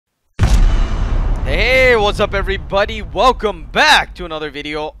Hey, what's up everybody? Welcome back to another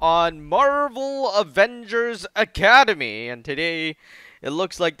video on Marvel Avengers Academy. And today, it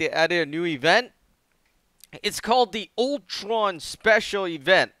looks like they added a new event. It's called the ULTRON Special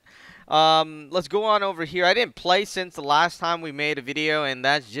Event. Let's go on over here. I didn't play since the last time we made a video, and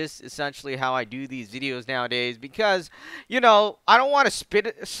that's just essentially how I do these videos nowadays. Because, you know, I don't want to split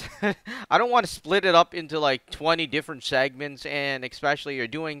it. I don't want to split it up into like 20 different segments, and especially you're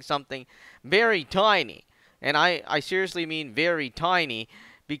doing something very tiny. And I seriously mean very tiny,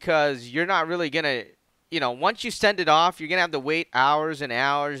 because you're not really gonna, once you send it off, you're gonna have to wait hours and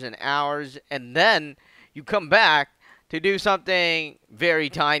hours and hours, and then you come back to do something very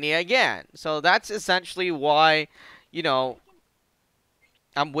tiny again. So that's essentially why, I'm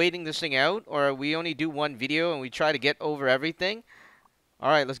waiting this thing out, or we only do one video and we try to get over everything.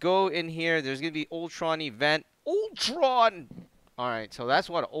 Alright, let's go in here. There's going to be Ultron event. Ultron! Alright, so that's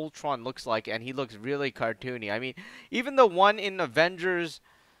what Ultron looks like, and he looks really cartoony. I mean, even the one in Avengers,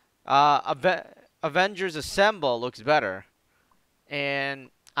 Avengers Assemble looks better.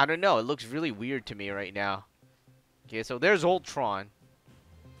 And, I don't know, it looks really weird to me right now. Okay, so there's Ultron.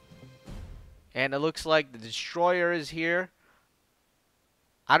 And it looks like the Destroyer is here.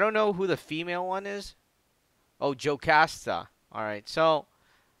 I don't know who the female one is. Oh, Jocasta. Alright, so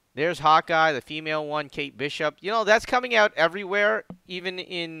there's Hawkeye, the female one, Kate Bishop. You know, that's coming out everywhere, even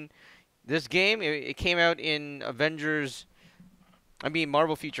in this game. It came out in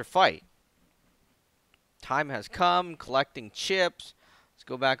Marvel Future Fight. Time has come, collecting chips. Let's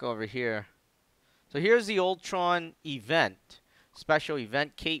go back over here. So here's the Ultron event. Special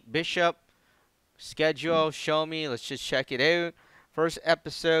event, Kate Bishop. Schedule, show me. Let's just check it out. First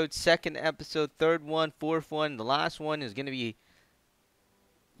episode, second episode, third one, fourth one. The last one is going to be...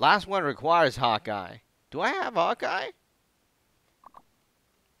 Last one requires Hawkeye. Do I have Hawkeye?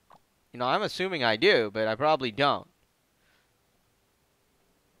 You know, I'm assuming I do, but I probably don't.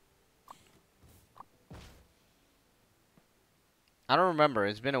 I don't remember.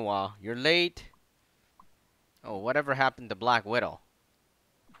 It's been a while. You're late. Oh, whatever happened to Black Widow?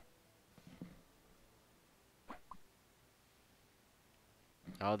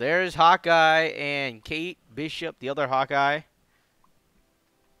 Oh, there's Hawkeye and Kate Bishop, the other Hawkeye.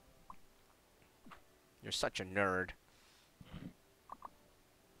 You're such a nerd.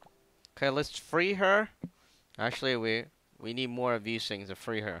 Okay, let's free her. Actually, we need more of these things to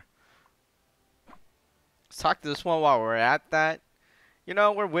free her. Let's talk to this one while we're at that. You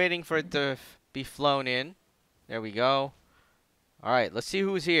know, we're waiting for it to be flown in. There we go. Alright, let's see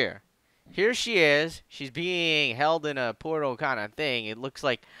who's here. Here she is. She's being held in a portal kind of thing. It looks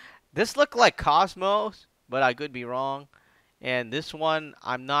like... This looked like Cosmos, but I could be wrong. And this one,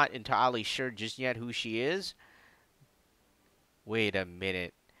 I'm not entirely sure just yet who she is. Wait a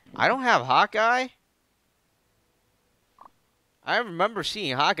minute. I don't have Hawkeye? I remember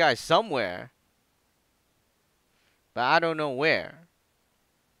seeing Hawkeye somewhere, but I don't know where.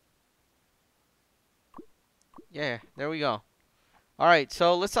 Yeah, there we go. Alright,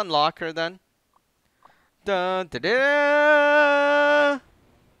 so let's unlock her then. Dun, da, da,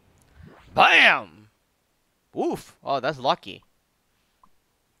 bam! Woof! Oh, that's lucky.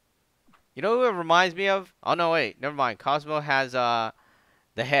 You know who it reminds me of? Oh, no, wait. Never mind. Cosmo has the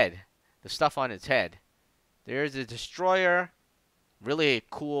head. The stuff on its head. There's a Destroyer. Really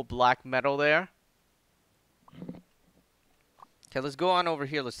cool black metal there. Okay, let's go on over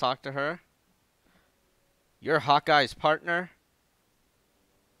here. Let's talk to her. You're Hawkeye's partner.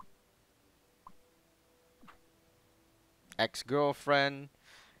 Ex-girlfriend.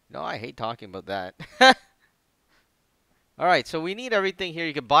 No, I hate talking about that. Alright, so we need everything here.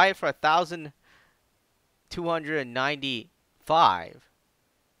 You can buy it for 1,295.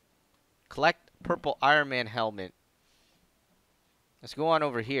 Collect purple Iron Man helmet. Let's go on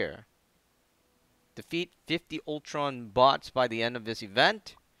over here. Defeat 50 Ultron bots by the end of this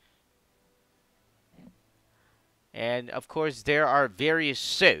event. And, of course, there are various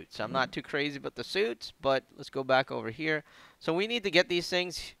suits. I'm not too crazy about the suits, but let's go back over here. So we need to get these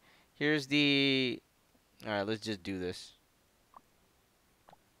things. Here's the... Alright, let's just do this.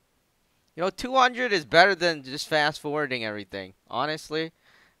 You know, 200 is better than just fast-forwarding everything, honestly.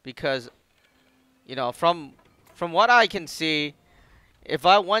 Because, you know, from what I can see, if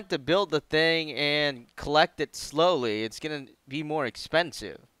I want to build the thing and collect it slowly, it's going to be more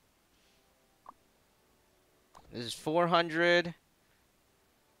expensive. This is 400.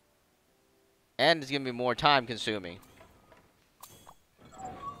 And it's going to be more time consuming.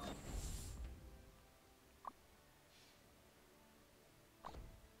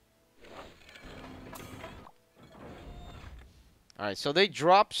 Alright, so they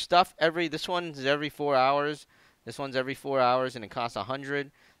drop stuff this one's every 4 hours. This one's every 4 hours and it costs 100.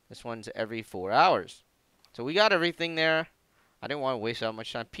 This one's every 4 hours. So we got everything there. I didn't want to waste that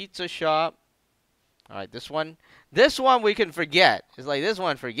much time. Pizza shop. Alright, this one. This one we can forget. It's like this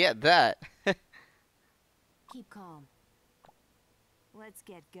one, forget that. Keep calm. Let's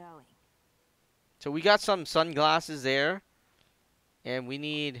get going. So we got some sunglasses there. And we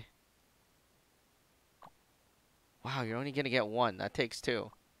need... Wow, you're only going to get one. That takes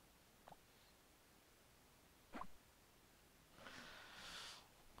two.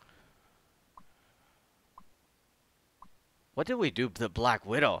 What did we do to the Black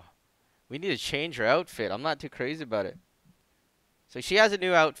Widow? We need to change her outfit. I'm not too crazy about it. So she has a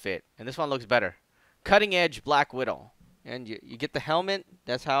new outfit. And this one looks better. Cutting Edge Black Widow. And you get the helmet.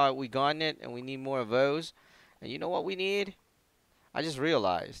 That's how we got it. And we need more of those. And you know what we need? I just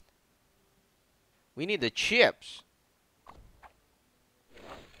realized. We need the chips.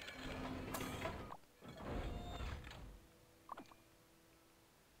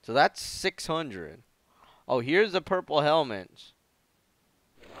 So that's 600. Oh, here's the purple helmets.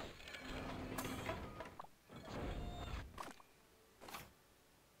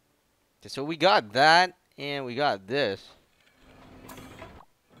 So we got that, and we got this.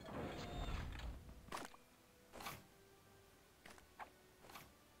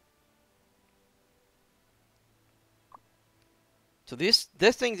 So this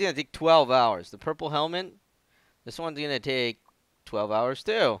thing's gonna take 12 hours. The purple helmet, this one's gonna take 12 hours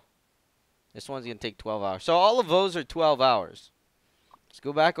too. This one's gonna take 12 hours. So all of those are 12 hours. Let's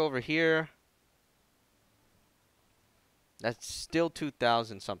go back over here. That's still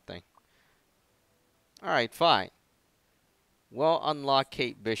 2,000 something. Alright, fine. We'll unlock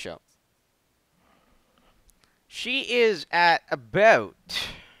Kate Bishop. She is at about...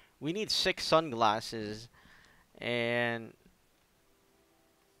 We need 6 sunglasses. And...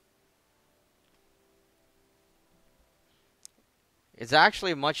 It's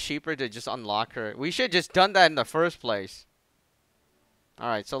actually much cheaper to just unlock her. We should have just done that in the first place.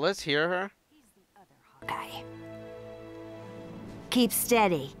 Alright, so let's hear her. He's the other Hawkeye. Keep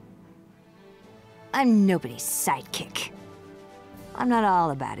steady. I'm nobody's sidekick. I'm not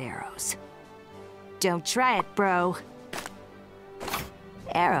all about arrows. Don't try it, bro.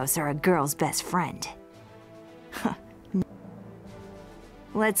 Arrows are a girl's best friend.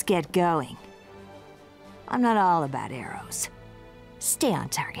 Let's get going. I'm not all about arrows. Stay on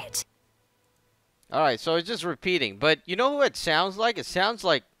target. Alright, so it's just repeating. But you know who it sounds like? It sounds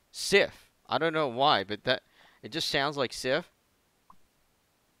like Sif. I don't know why, but it just sounds like Sif.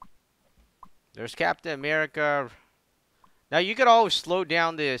 There's Captain America. Now, you could always slow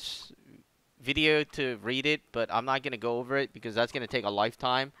down this video to read it, but I'm not going to go over it because that's going to take a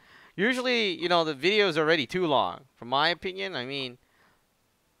lifetime. Usually, you know, the video is already too long. From my opinion, I mean,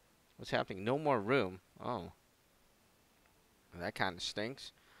 what's happening? No more room. Oh. That kind of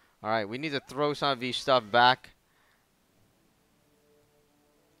stinks. Alright, we need to throw some of these stuff back.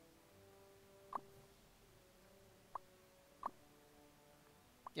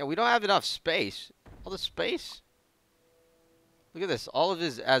 Yeah, we don't have enough space. All the space? Look at this. All of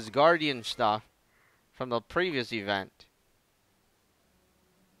this Asgardian stuff from the previous event.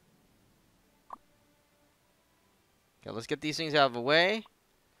 Okay, let's get these things out of the way.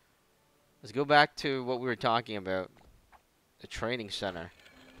 Let's go back to what we were talking about. The training center.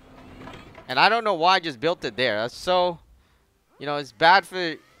 And I don't know why I just built it there. That's so... You know, it's bad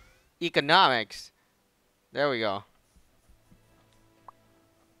for economics. There we go.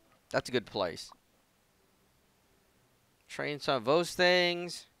 That's a good place. Train some of those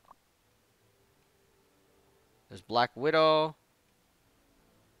things. There's Black Widow.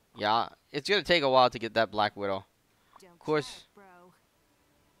 Yeah, it's going to take a while to get that Black Widow. Of course.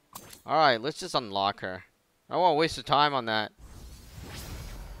 Alright, let's just unlock her. I don't want to waste the time on that.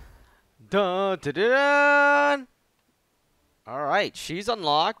 Dun, dun, dun, dun. Alright, she's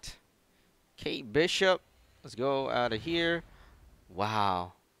unlocked. Kate Bishop. Let's go out of here.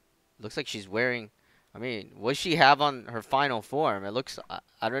 Wow. Looks like she's wearing... I mean, what does she have on her final form? It looks...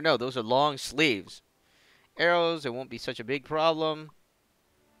 I don't know. Those are long sleeves. Arrows, it won't be such a big problem.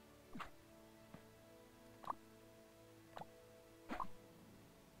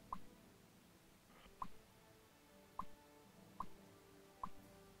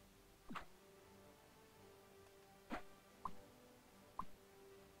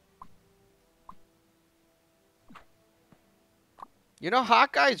 You know,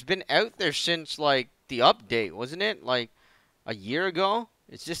 Hawkeye's been out there since, like, the update, wasn't it? Like, a year ago?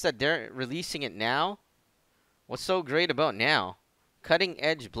 It's just that they're releasing it now. What's so great about now? Cutting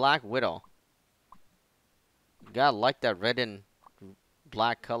Edge Black Widow. You gotta like that red and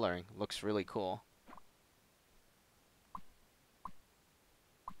black coloring. Looks really cool.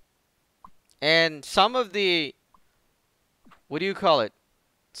 And some of the, what do you call it?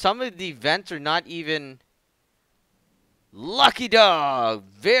 Some of the vents are not even. Lucky dog,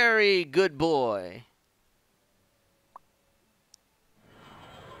 very good boy.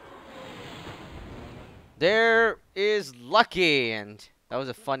 There is Lucky, and that was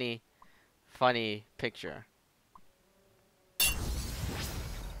a funny picture.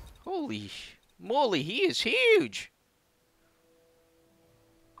 Holy moly, he is huge.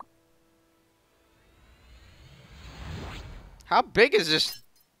 How big is this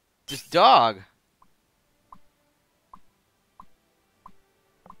dog?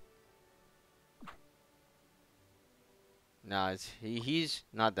 No, he's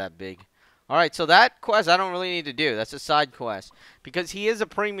not that big. Alright, so that quest I don't really need to do. That's a side quest. Because he is a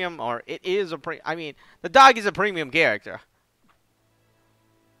premium, or it is a I mean, the dog is a premium character.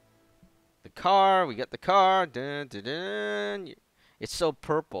 The car, we got the car. Dun, dun, dun. It's so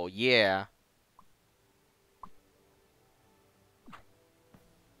purple, yeah.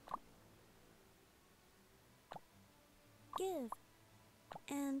 Give.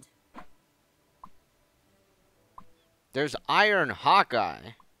 And... There's Iron Hawkeye.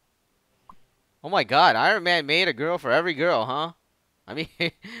 Oh my god, Iron Man made a girl for every girl, huh? I mean,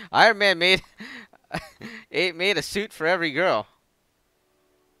 Iron Man made a suit for every girl.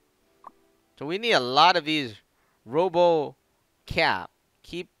 So we need a lot of these Robo Cap.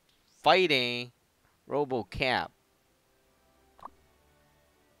 Keep fighting Robo Cap.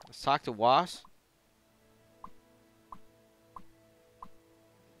 Let's talk to Wasp.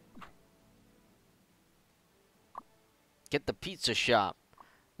 Get the pizza shop.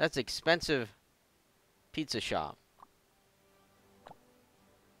 That's expensive pizza shop.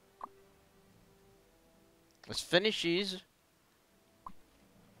 Let's finish these.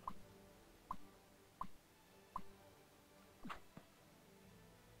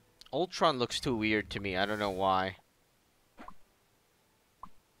 ULTRON looks too weird to me. I don't know why.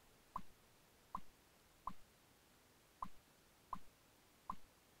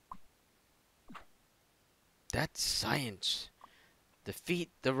 That's science. Defeat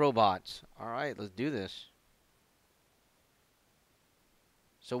the robots. Alright, let's do this.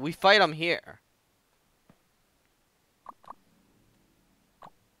 So we fight them here.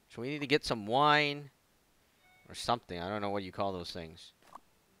 So we need to get some wine. Or something. I don't know what you call those things.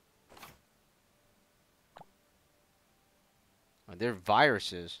 Oh, they're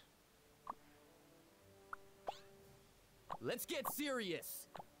viruses. Let's get serious.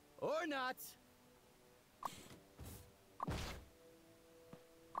 Or not.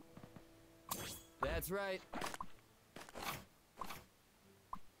 That's right.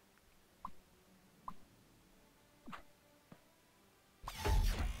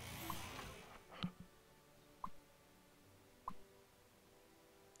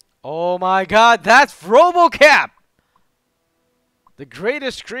 Oh my god, that's RoboCap! The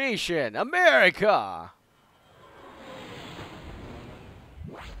greatest creation, America!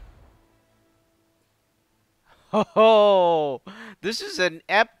 Oh, this is an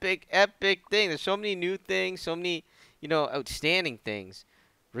epic thing. There's so many new things, so many, outstanding things.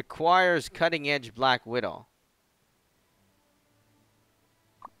 Requires cutting-edge Black Widow.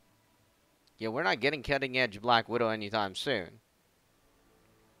 Yeah, we're not getting cutting-edge Black Widow anytime soon.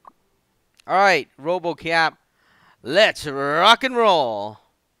 Alright, RoboCap, let's rock and roll.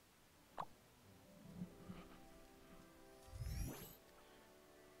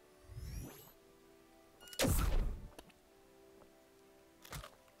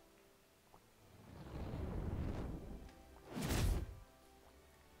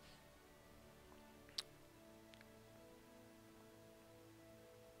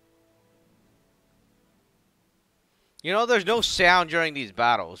 You know, there's no sound during these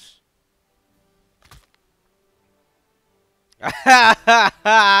battles.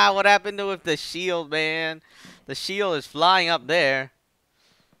 What happened to with the shield, man? The shield is flying up there.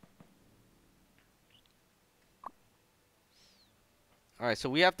 Alright, so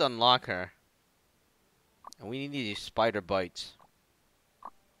we have to unlock her. And we need these spider bites.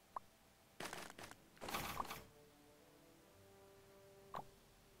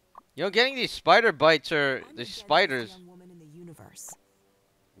 You know, getting these spider bites are the spiders.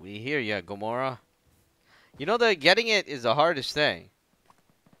 We hear ya, Gamora. You know that getting it is the hardest thing.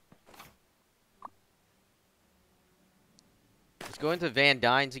 Let's go into Van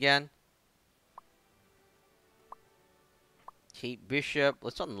Dyne's again. Kate Bishop.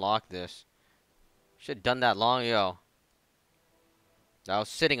 Let's unlock this. Should have done that long ago. I was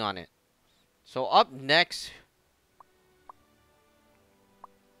sitting on it. So up next.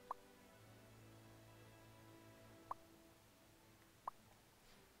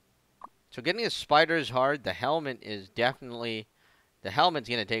 So getting the spider is hard. The helmet is definitely... The helmet's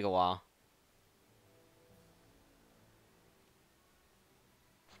gonna take a while.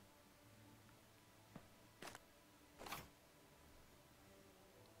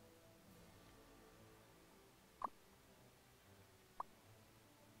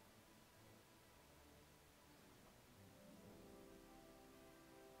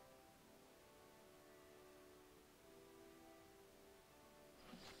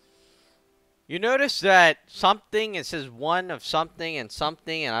 You notice that something, it says one of something and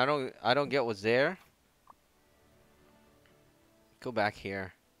something, and I don't get what's there. Go back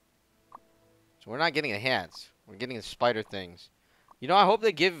here. So we're not getting the hats. We're getting the spider things. You know, I hope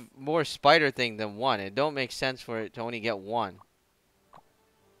they give more spider thing than one. It don't make sense for it to only get one.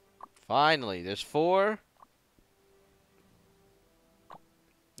 Finally, there's 4.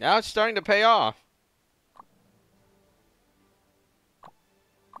 Now it's starting to pay off.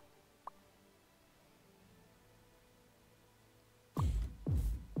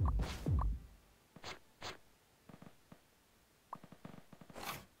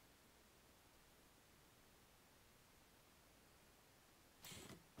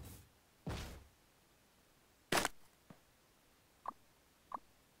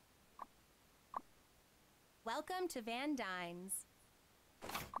 Welcome to Van Dyne's.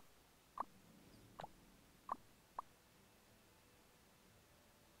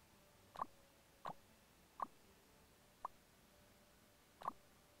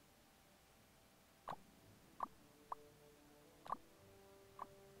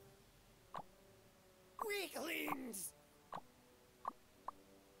 Weaklings!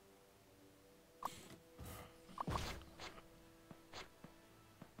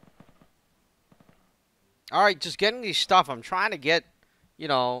 Alright, just getting these stuff. I'm trying to get, you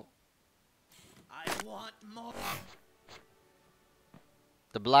know, I want more.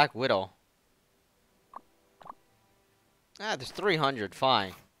 the Black Widow. Ah, there's 300.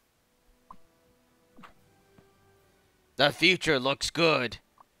 Fine. The future looks good.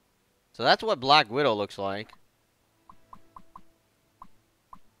 So that's what Black Widow looks like.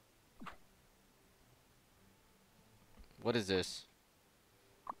 What is this?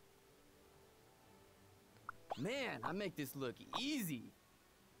 Man, I make this look easy.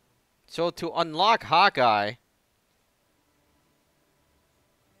 So to unlock Hawkeye,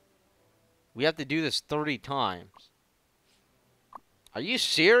 we have to do this 30 times. Are you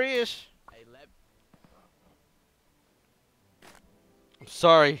serious? I'm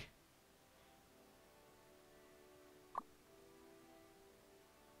sorry.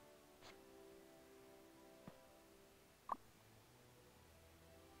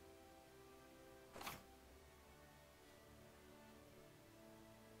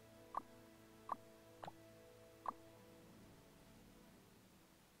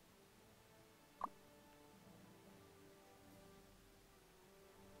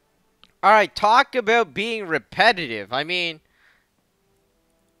 Alright, talk about being repetitive. I mean,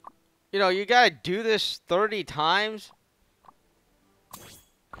 you know, you gotta do this 30 times.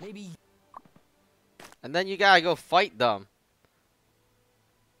 Maybe. And then you gotta go fight them.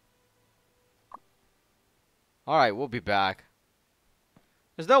 Alright, we'll be back.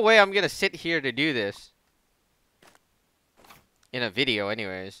 There's no way I'm gonna sit here to do this. In a video,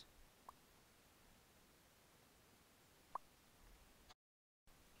 anyways.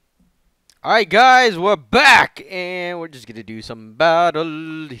 Alright guys, we're back, and we're just gonna do some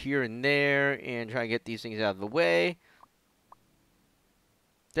battle here and there, and try to get these things out of the way.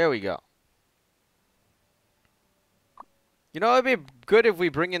 There we go. You know, it'd be good if we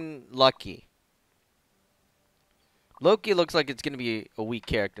bring in Lucky. Loki looks like it's gonna be a weak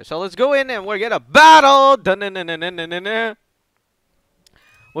character, so let's go in and we're gonna battle! Dun-dun-dun-dun-dun-dun-dun.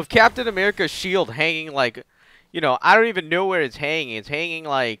 With Captain America's shield hanging like, you know, I don't even know where it's hanging. It's hanging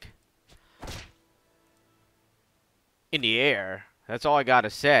like in the air. That's all I gotta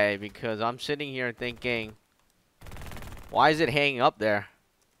say, because I'm sitting here thinking, why is it hanging up there?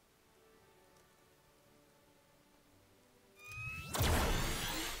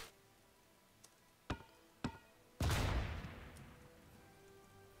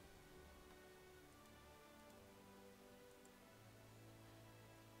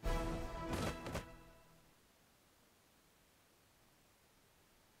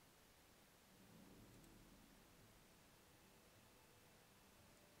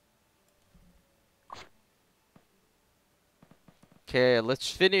 Okay, let's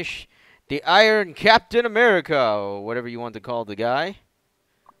finish the Iron Captain America, or whatever you want to call the guy.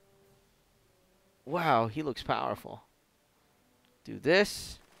 Wow, he looks powerful. Do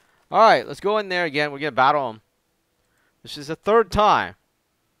this. Alright, let's go in there again. We're going to battle him. This is the 3rd time.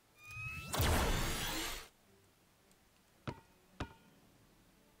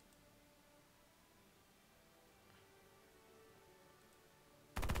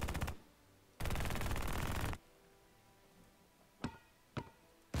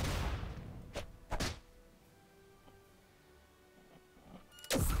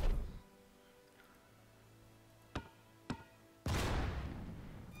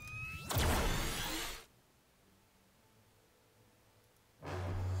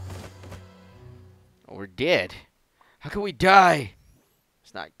 we're dead. How can we die?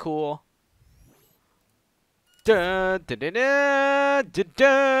 It's not cool. Da, da, da, da, da,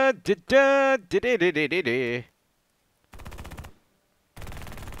 da, da, da, da, da, da, da, da.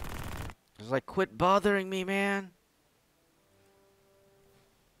 It's like, quit bothering me, man.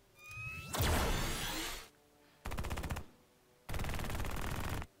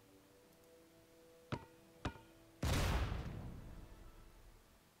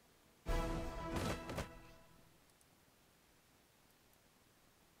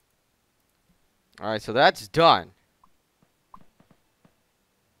 Alright, so that's done.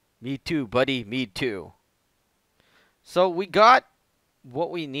 Me too, buddy. Me too. So we got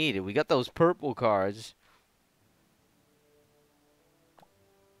what we needed. We got those purple cards.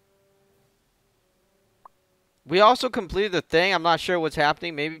 We also completed the thing. I'm not sure what's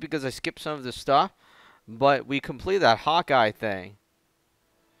happening. Maybe because I skipped some of the stuff. But we completed that Hawkeye thing.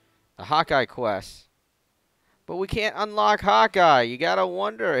 The Hawkeye quest. But we can't unlock Hawkeye. You gotta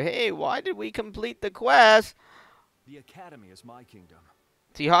wonder, hey, why did we complete the quest? The academy is my kingdom.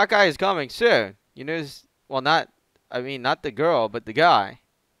 See, Hawkeye is coming soon. You know, well, not the girl, but the guy.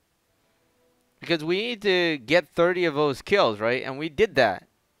 Because we need to get 30 of those kills, right? And we did that.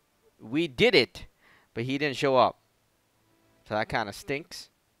 We did it. But he didn't show up. So that kind of stinks.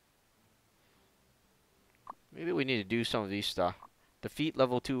 Maybe we need to do some of these stuff. Defeat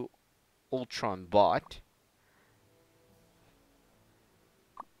level 2 ULTRON bot.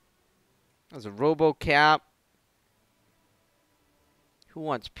 There's a RoboCap. Who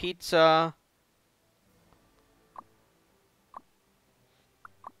wants pizza?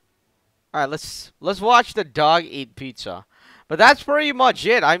 Alright, let's watch the dog eat pizza. But that's pretty much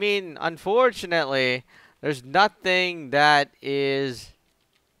it. I mean, unfortunately, there's nothing that is,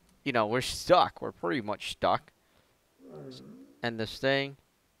 you know, we're stuck. We're pretty much stuck. And this thing.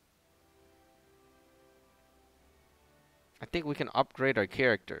 I think we can upgrade our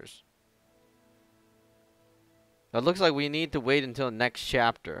characters. It looks like we need to wait until next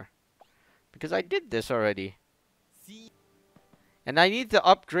chapter. Because I did this already. And I need to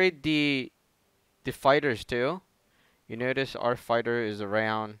upgrade the fighters too. You notice our fighter is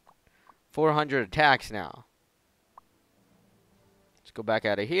around 400 attacks now. Let's go back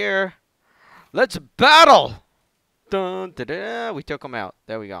out of here. Let's battle! Dun, da, da. We took him out.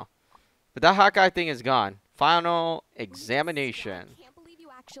 There we go. But that Hawkeye thing is gone. Final examination. I can't believe you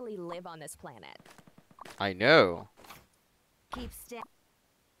actually live on this planet. I know. Keep still.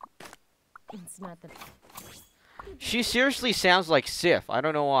 It's not the... She seriously sounds like Sif. I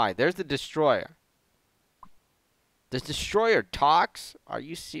don't know why. There's the Destroyer. The Destroyer talks? Are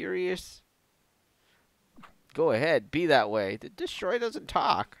you serious? Go ahead. Be that way. The Destroyer doesn't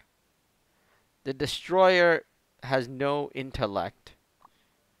talk. The Destroyer has no intellect.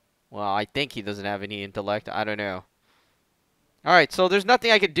 Well, I think he doesn't have any intellect. I don't know. Alright, so there's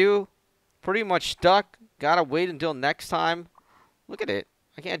nothing I could do. Pretty much stuck. Gotta wait until next time. Look at it.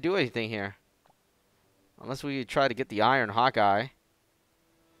 I can't do anything here. Unless we try to get the Iron Hawkeye.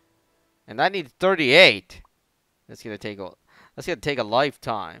 And that needs 38. That's gonna take a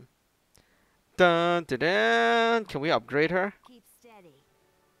lifetime. Dun dun dun. Can we upgrade her? Keep steady.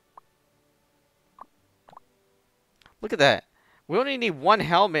 Look at that. We only need one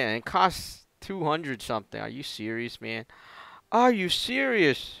helmet and it costs 200 something. Are you serious, man? Are you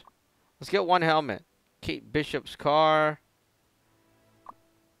serious? Let's get one helmet. Kate Bishop's car.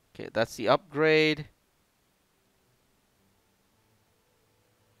 Okay, that's the upgrade.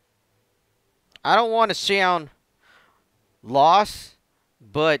 I don't want to sound lost,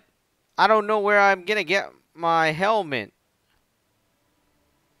 but I don't know where I'm going to get my helmet.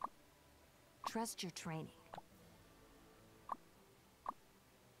 Trust your training.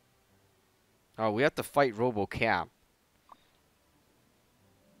 Oh, we have to fight RoboCap.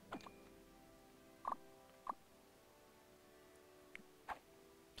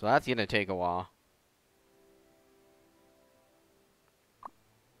 So that's going to take a while.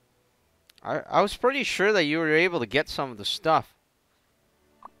 I was pretty sure that you were able to get some of the stuff.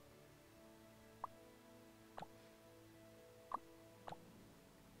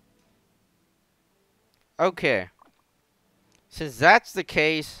 Okay. Since that's the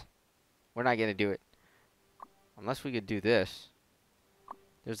case, we're not going to do it. Unless we could do this.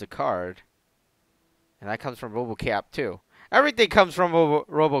 There's a card. And that comes from RoboCap too. Everything comes from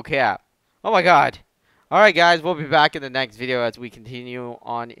RoboCap. Oh my god. Alright guys, we'll be back in the next video as we continue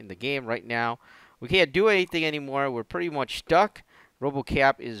on in the game right now. We can't do anything anymore. We're pretty much stuck.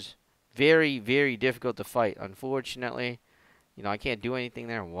 RoboCap is very, very difficult to fight, unfortunately. You know, I can't do anything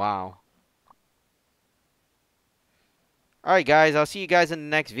there. Wow. Alright guys, I'll see you guys in the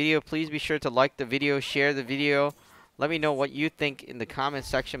next video. Please be sure to like the video, share the video. Let me know what you think in the comment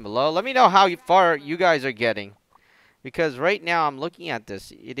section below. Let me know how far you guys are getting. Because right now I'm looking at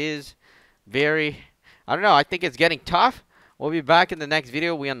this. It is very, I don't know, I think it's getting tough. We'll be back in the next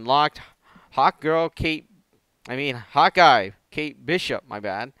video. We unlocked Hawkeye, Kate Bishop, my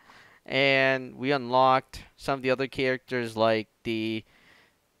bad. And we unlocked some of the other characters like the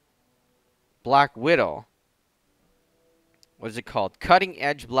Black Widow. What is it called? Cutting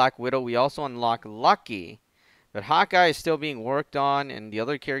Edge Black Widow. We also unlocked Lucky. But Hawkeye is still being worked on. And the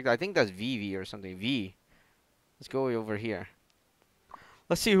other character, I think that's Vivi or something. V. Let's go over here.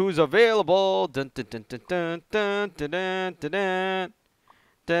 Let's see who's available. Dun, dun, dun, dun, dun, dun, dun, dun, dun, dun.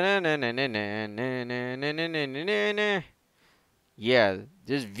 Yeah,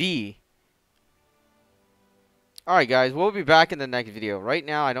 there's V. Alright guys, we'll be back in the next video. Right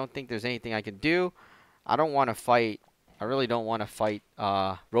now, I don't think there's anything I can do. I don't want to fight. I really don't want to fight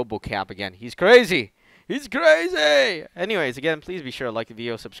RoboCap again. He's crazy. He's crazy. Anyways, again, please be sure to like the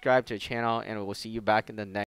video, subscribe to the channel, and we'll see you back in the next